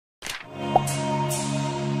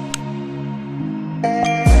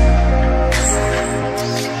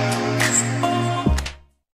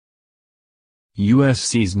U.S.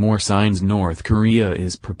 sees more signs North Korea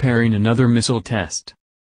is preparing another missile test.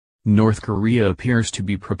 North Korea appears to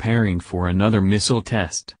be preparing for another missile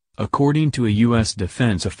test, according to a U.S.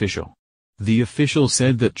 defense official. The official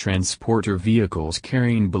said that transporter vehicles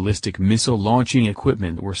carrying ballistic missile launching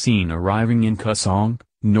equipment were seen arriving in Kaesong,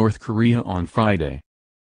 North Korea on Friday.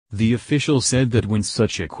 The official said that when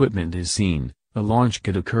such equipment is seen, a launch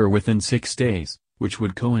could occur within 6 days, which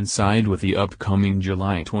would coincide with the upcoming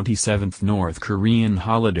July 27 North Korean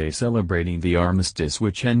holiday celebrating the armistice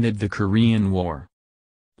which ended the Korean War.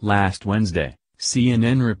 Last Wednesday,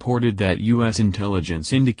 CNN reported that U.S.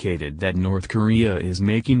 intelligence indicated that North Korea is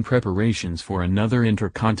making preparations for another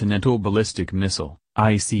intercontinental ballistic missile,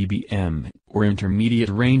 ICBM, or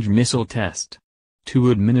intermediate-range missile test.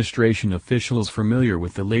 Two administration officials familiar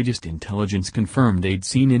with the latest intelligence confirmed they'd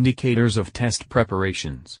seen indicators of test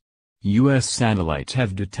preparations. U.S. satellites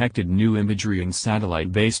have detected new imagery in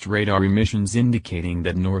satellite-based radar emissions indicating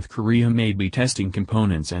that North Korea may be testing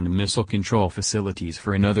components and missile control facilities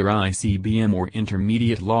for another ICBM or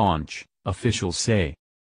intermediate launch, officials say.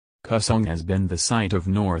 Kaesong has been the site of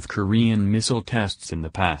North Korean missile tests in the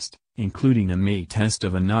past, including a May test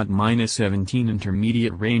of a NOT-17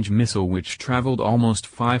 intermediate-range missile which traveled almost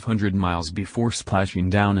 500 miles before splashing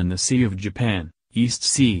down in the Sea of Japan, East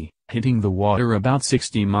Sea, hitting the water about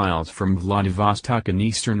 60 miles from Vladivostok in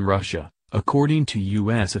eastern Russia, according to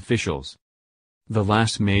U.S. officials. The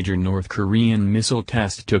last major North Korean missile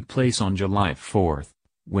test took place on July 4,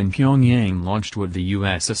 when Pyongyang launched what the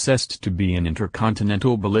U.S. assessed to be an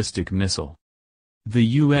intercontinental ballistic missile. The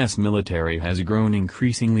U.S. military has grown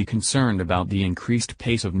increasingly concerned about the increased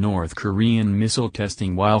pace of North Korean missile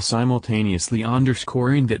testing while simultaneously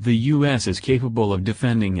underscoring that the U.S. is capable of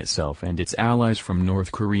defending itself and its allies from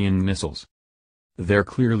North Korean missiles. They're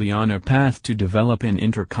clearly on a path to develop an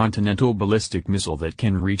intercontinental ballistic missile that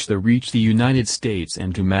can reach the United States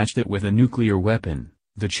and to match that with a nuclear weapon,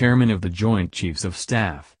 the chairman of the Joint Chiefs of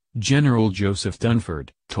Staff, General Joseph Dunford,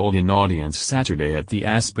 told an audience Saturday at the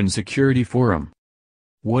Aspen Security Forum.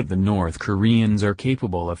 What the North Koreans are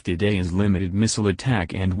capable of today is limited missile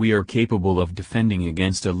attack, and we are capable of defending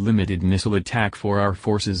against a limited missile attack for our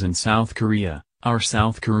forces in South Korea, our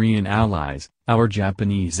South Korean allies, our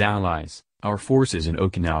Japanese allies, our forces in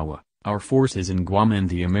Okinawa, our forces in Guam and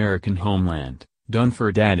the American homeland,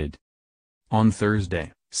 Dunford added. On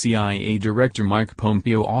Thursday, CIA Director Mike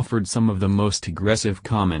Pompeo offered some of the most aggressive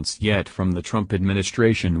comments yet from the Trump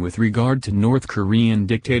administration with regard to North Korean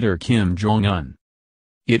dictator Kim Jong-un.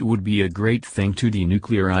 It would be a great thing to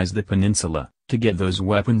denuclearize the peninsula, to get those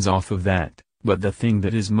weapons off of that, but the thing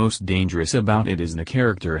that is most dangerous about it is the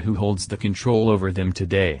character who holds the control over them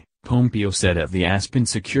today, Pompeo said at the Aspen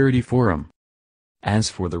Security Forum. As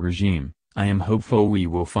for the regime, I am hopeful we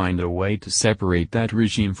will find a way to separate that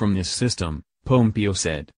regime from this system, Pompeo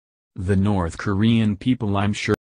said. The North Korean people, I'm sure,